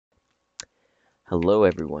Hello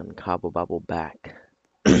everyone, Cobble Bobble back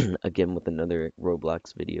again with another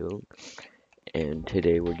Roblox video, and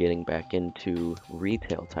today we're getting back into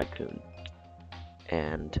Retail Tycoon.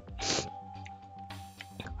 And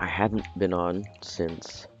I haven't been on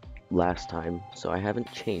since last time, so I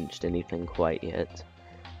haven't changed anything quite yet.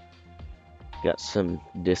 Got some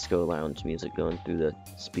disco lounge music going through the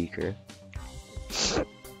speaker.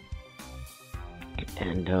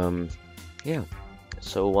 And yeah.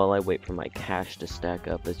 So while I wait for my cash to stack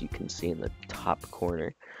up, as you can see in the top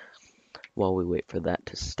corner, while we wait for that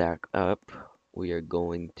to stack up, we are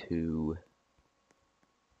going to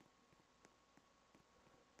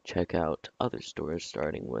check out other stores,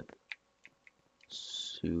 starting with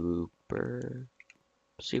Super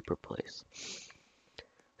Place.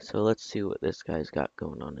 So let's see what this guy's got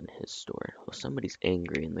going on in his store. Well, somebody's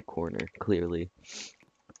angry in the corner, clearly.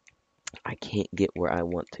 I can't get where I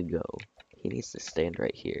want to go. He needs to stand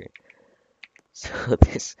right here. So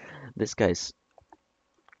this guy's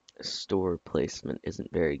store placement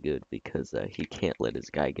isn't very good because he can't let his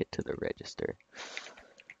guy get to the register.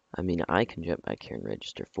 I mean, I can jump back here and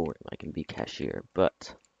register for him. I can be cashier,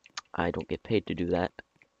 but I don't get paid to do that.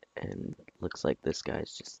 And looks like this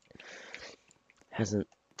guy's just hasn't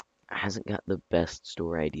got the best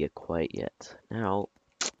store idea quite yet. Now,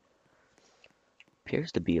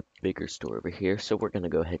 appears to be a bigger store over here, so we're gonna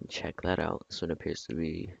go ahead and check that out. So it appears to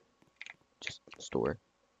be just store.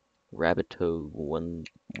 Rabbito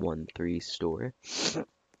 113 store.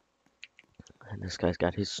 And this guy's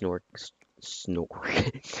got his snore.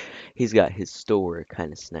 He's got his store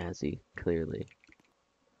kind of snazzy, clearly.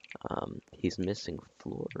 He's missing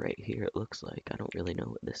floor right here, it looks like. I don't really know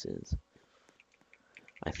what this is.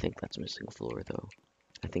 I think that's missing floor, though.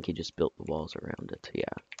 I think he just built the walls around it. Yeah,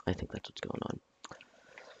 I think that's what's going on.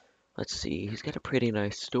 Let's see. He's got a pretty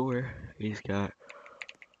nice store. He's got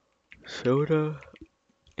soda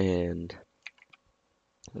and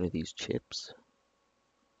one of these chips.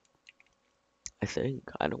 I think.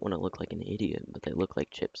 I don't want to look like an idiot, but they look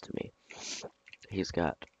like chips to me. He's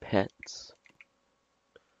got pets.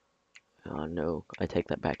 Oh no, I take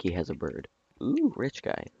that back. He has a bird. Ooh, rich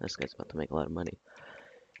guy. This guy's about to make a lot of money.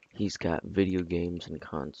 He's got video games and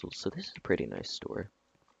consoles, so this is a pretty nice store.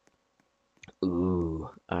 Ooh,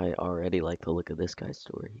 I already like the look of this guy's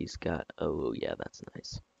store. He's got, oh yeah, that's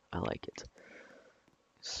nice. I like it.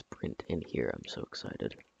 Sprint in here, I'm so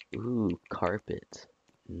excited. Ooh, carpet.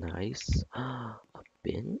 Nice. A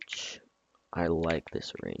bench? I like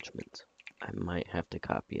this arrangement. I might have to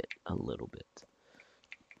copy it a little bit.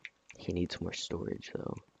 He needs more storage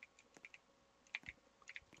though.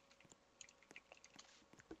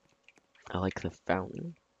 I like the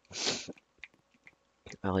fountain.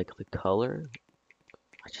 I like the color.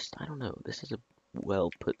 I don't know. This is a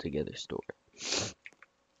well put together store.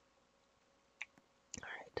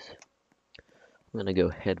 Alright. I'm gonna go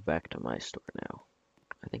head back to my store now.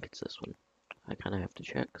 I think it's this one. I kind of have to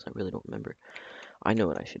check because I really don't remember. I know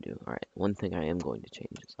what I should do. Alright, one thing I am going to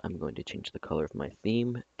change is I'm going to change the color of my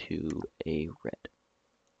theme to a red.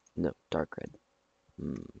 No, dark red.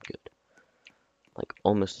 Good. Like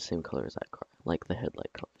almost the same color as that car. Like the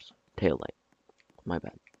headlight colors. Tail light. My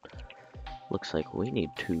bad. Looks like we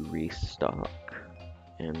need to restock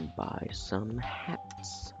and buy some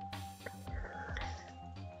hats.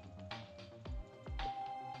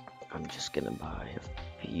 I'm just gonna buy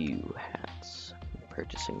a few hats. I'm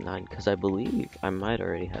purchasing 9 because I believe I might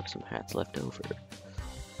already have some hats left over.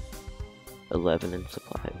 11 in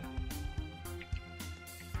supply.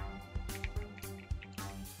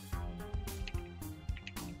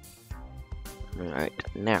 Alright,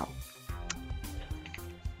 now.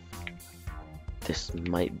 This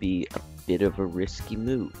might be a bit of a risky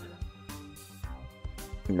move.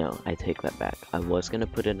 No, I take that back. I was going to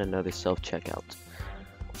put in another self-checkout.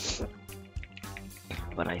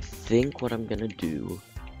 But I think what I'm going to do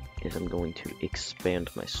is I'm going to expand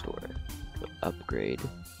my store. So upgrade.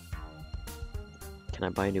 Can I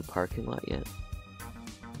buy a new parking lot yet?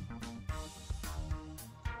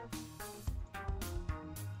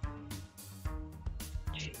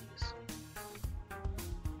 Jeez.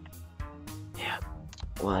 Yeah.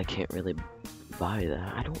 Well, I can't really buy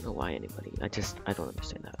that. I don't know why anybody. I don't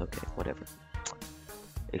understand that. Okay, whatever.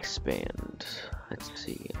 Expand. Let's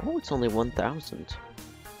see. Oh, it's only 1,000.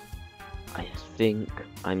 I think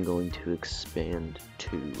I'm going to expand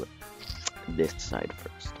to this side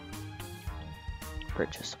first.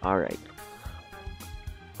 Purchase. Alright.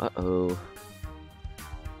 Uh-oh.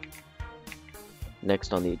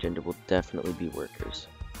 Next on the agenda will definitely be workers.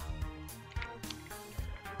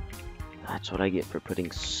 That's what I get for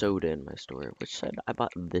putting soda in my store. Which side? I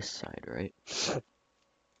bought this side, right?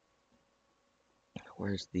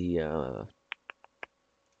 Where's the, oh,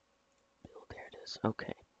 there it is.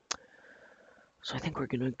 Okay. So I think we're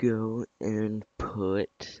gonna go and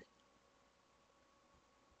put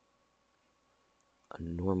a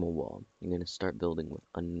normal wall. I'm gonna start building with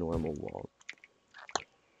a normal wall.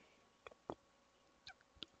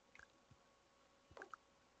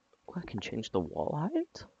 Oh, I can change the wall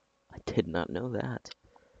height? I did not know that.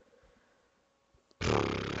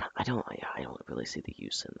 I don't really see the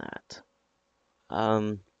use in that.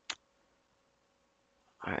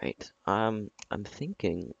 Alright, I'm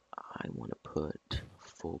thinking I want to put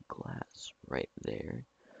full glass right there.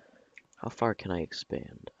 How far can I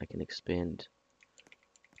expand? I can expand,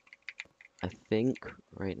 I think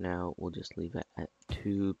right now we'll just leave it at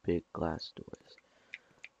 2 big glass doors.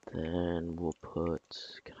 Then we'll put,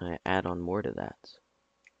 can I add on more to that?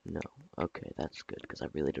 No. Okay, that's good, because I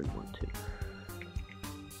really didn't want to.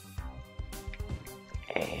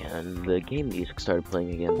 And the game music started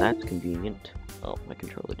playing again. That's convenient. Oh, my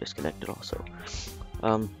controller disconnected also.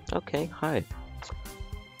 Okay, hi.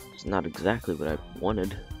 It's not exactly what I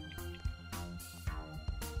wanted.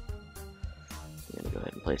 I'm gonna go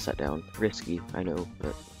ahead and place that down. Risky, I know,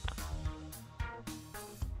 but...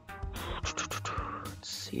 Let's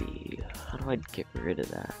see... How do I get rid of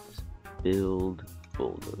that? Build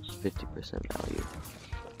bulldoze, 50% value.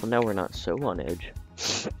 Well, now we're not so on edge.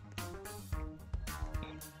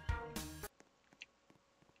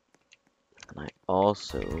 And I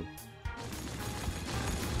also...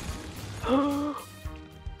 Oh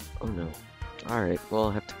no. Alright, well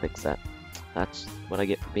I'll have to fix that. That's what I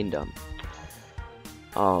get for being dumb.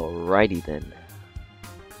 Alrighty then.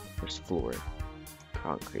 There's floor.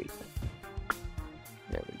 Concrete.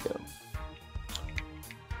 There we go.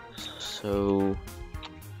 So...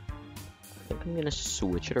 I think I'm gonna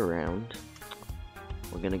switch it around.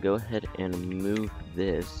 We're gonna go ahead and move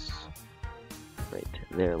this right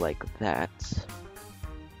there like that.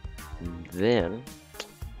 And then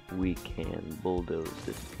we can bulldoze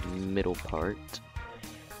this middle part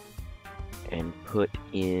and put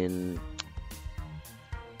in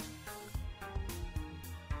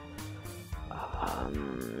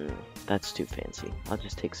that's too fancy. I'll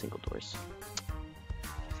just take single doors.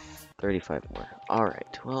 35 more.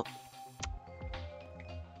 Alright, well,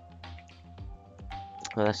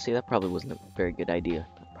 see, that probably wasn't a very good idea.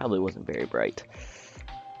 Probably wasn't very bright.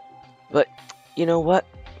 But, you know what?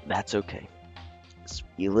 That's okay. So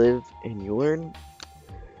you live and you learn,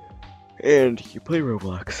 and you play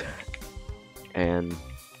Roblox. And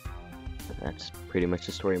that's pretty much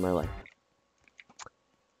the story of my life.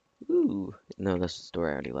 Ooh, no, that's the story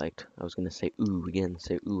I already liked. I was gonna say ooh again,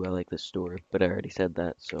 say ooh, I like this story, but I already said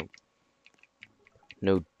that, so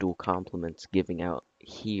no dual compliments giving out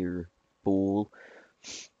here, fool.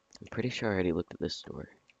 I'm pretty sure I already looked at this story.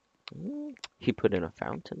 He put in a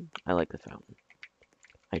fountain. I like the fountain.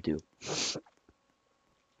 I do.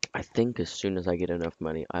 I think as soon as I get enough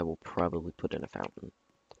money, I will probably put in a fountain,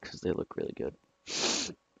 because they look really good.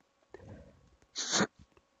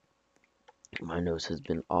 My nose has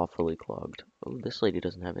been awfully clogged. Oh, this lady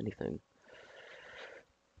doesn't have anything.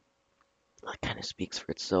 That kind of speaks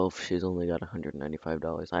for itself. She's only got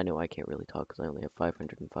 $195. I know I can't really talk because I only have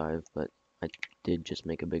 505, but I did just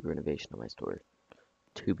make a big renovation on my store,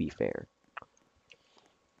 to be fair.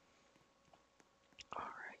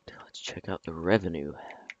 Alright, let's check out the revenue.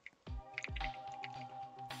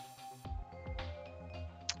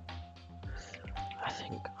 I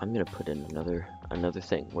think I'm gonna put in another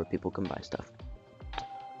thing where people can buy stuff.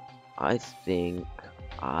 I think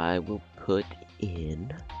I will put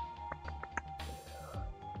in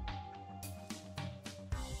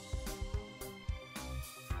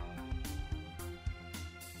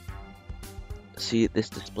see, this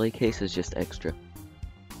display case is just extra.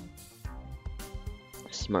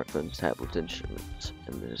 Smartphones, tablets, instruments,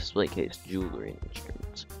 and the display case, jewelry and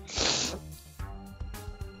instruments.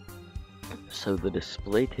 So the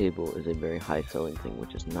display table is a very high selling thing,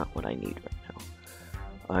 which is not what I need right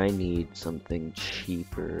now. I need something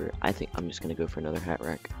cheaper. I think I'm just gonna go for another hat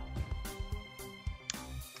rack.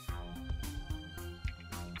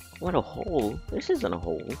 What a hole. This isn't a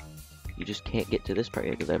hole. You just can't get to this part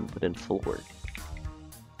yet because I haven't put in floor.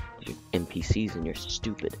 You're NPCs and you're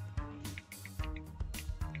stupid.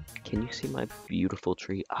 Can you see my beautiful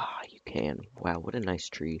tree? Ah, you can. Wow, what a nice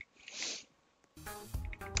tree.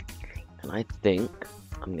 And I think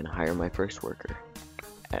I'm gonna hire my first worker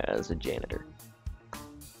as a janitor.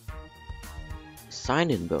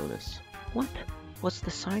 Sign-in bonus. What? What's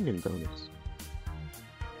the sign-in bonus?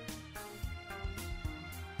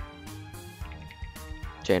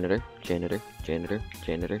 Janitor, janitor, janitor,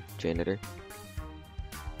 janitor, janitor.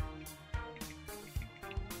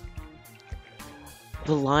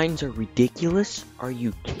 The lines are ridiculous? Are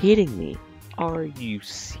you kidding me? Are you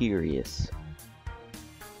serious?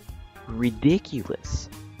 Ridiculous.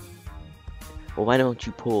 Well, why don't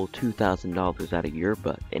you pull $2,000 out of your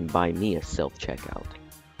butt and buy me a self-checkout?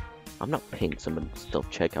 I'm not paying somebody to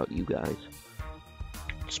self-checkout, you guys.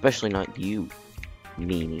 Especially not you,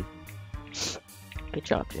 meanie. Good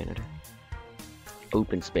job, janitor.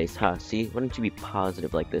 Open space, huh? See? Why don't you be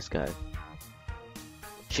positive like this guy?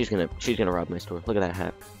 She's gonna rob my store. Look at that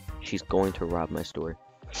hat. She's going to rob my store.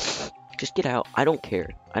 Just get out. I don't care.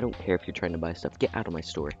 I don't care if you're trying to buy stuff. Get out of my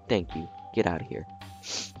store. Thank you. Get out of here.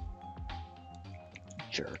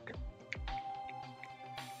 Jerk.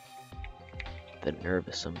 The nerve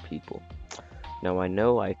of some people. Now I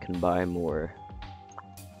know I can buy more.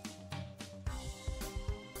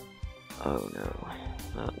 Oh no.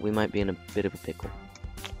 We might be in a bit of a pickle.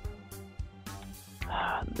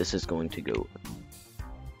 This is going to go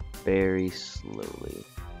very slowly.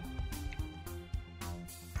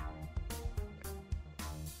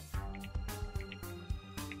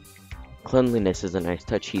 Cleanliness is a nice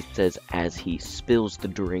touch, he says as he spills the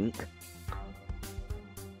drink.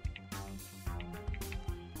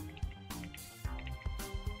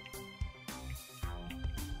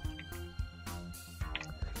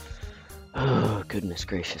 Oh, goodness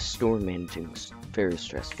gracious. Store managing is very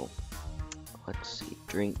stressful. Let's see.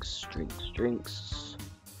 Drinks.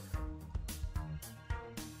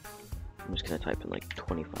 I'm just gonna type in like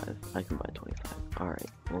 25. I can buy 25. Alright,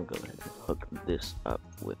 we'll go ahead and hook this up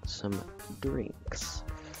with some drinks.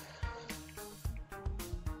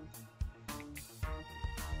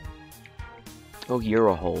 Oh, you're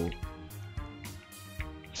a hole.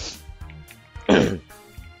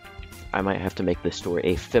 I might have to make this store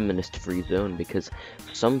a feminist-free zone because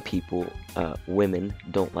some people, women,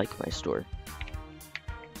 don't like my store.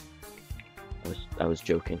 I was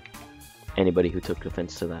joking. Anybody who took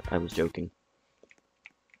offense to that, I was joking.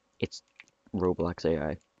 It's Roblox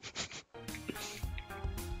AI.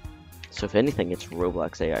 So if anything, it's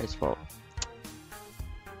Roblox AI's fault.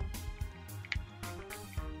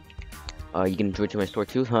 You can enjoy my store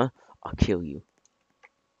too, huh? I'll kill you.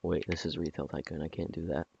 Wait, this is Retail Tycoon. I can't do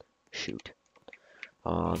that. Shoot.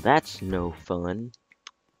 Oh, that's no fun.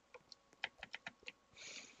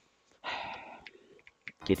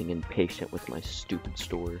 Getting impatient with my stupid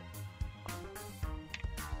store.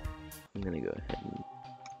 I'm gonna go ahead and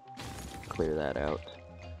clear that out.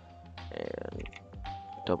 And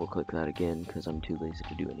double click that again because I'm too lazy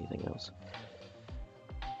to do anything else.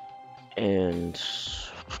 And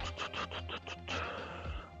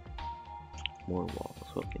more walls,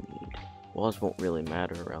 what we need. Walls won't really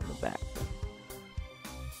matter around the back.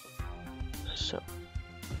 So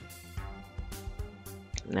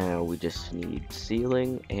now we just need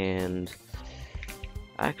ceiling, and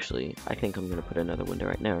actually I think I'm gonna put another window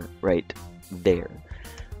right there.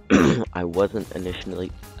 I wasn't initially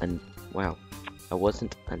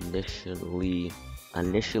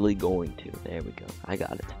going to. There we go. I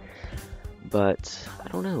got it. But I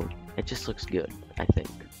don't know. It just looks good, I think.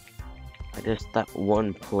 That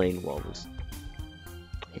one plain wall was,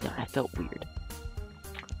 I felt weird.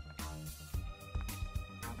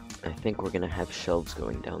 I think we're gonna have shelves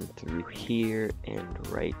going down through here and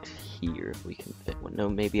right here if we can fit one. No,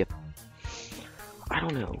 maybe I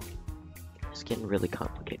don't know. It's getting really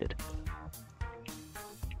complicated.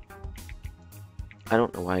 I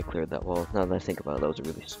don't know why I cleared that wall. Now that I think about it, that was a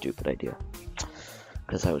really stupid idea.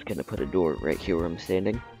 Because I was gonna put a door right here where I'm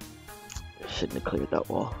standing. I shouldn't have cleared that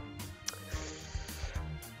wall.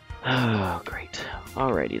 Oh, great.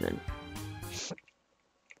 Alrighty then.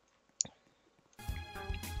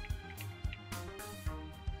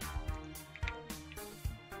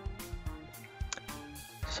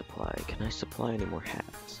 Supply. Can I supply any more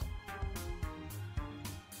hats?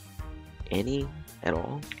 Any at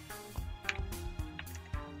all?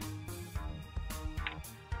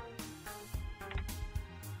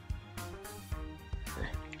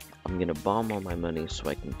 I'm gonna bomb all my money so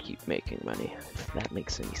I can keep making money, if that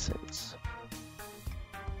makes any sense.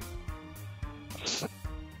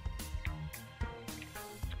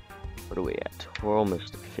 What are we at? We're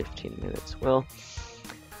almost at 15 minutes. Well,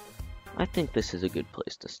 I think this is a good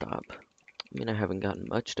place to stop. I mean, I haven't gotten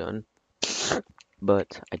much done,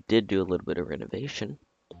 but I did do a little bit of renovation,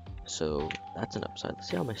 so that's an upside. Let's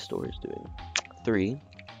see how my store is doing. 3.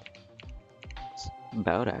 It's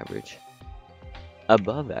about average.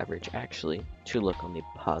 Above average, actually, to look on the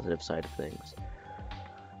positive side of things.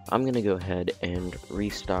 I'm gonna go ahead and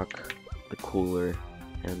restock the cooler,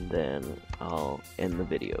 and then I'll end the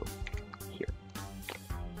video here.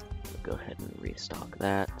 Go ahead and restock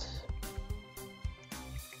that.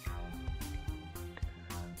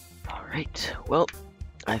 Alright, well,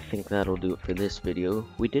 I think that'll do it for this video.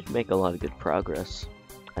 We did make a lot of good progress.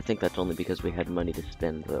 I think that's only because we had money to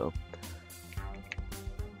spend, though.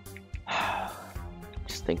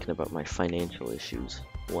 Just thinking about my financial issues.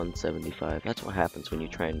 175. That's what happens when you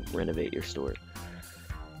try and renovate your store.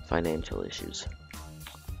 Financial issues.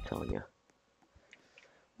 I'm telling you.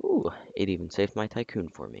 Ooh, it even saved my Tycoon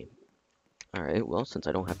for me. Alright, well, since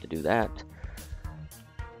I don't have to do that,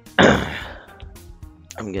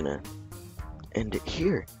 I'm gonna end it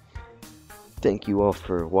here. Thank you all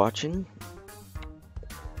for watching.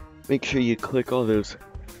 Make sure you click all those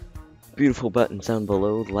beautiful buttons down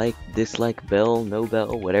below. Like, dislike, bell, no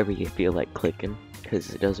bell, whatever you feel like clicking,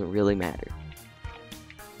 because it doesn't really matter.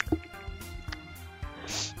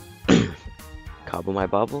 Cobble my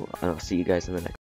bobble, and I'll see you guys in the next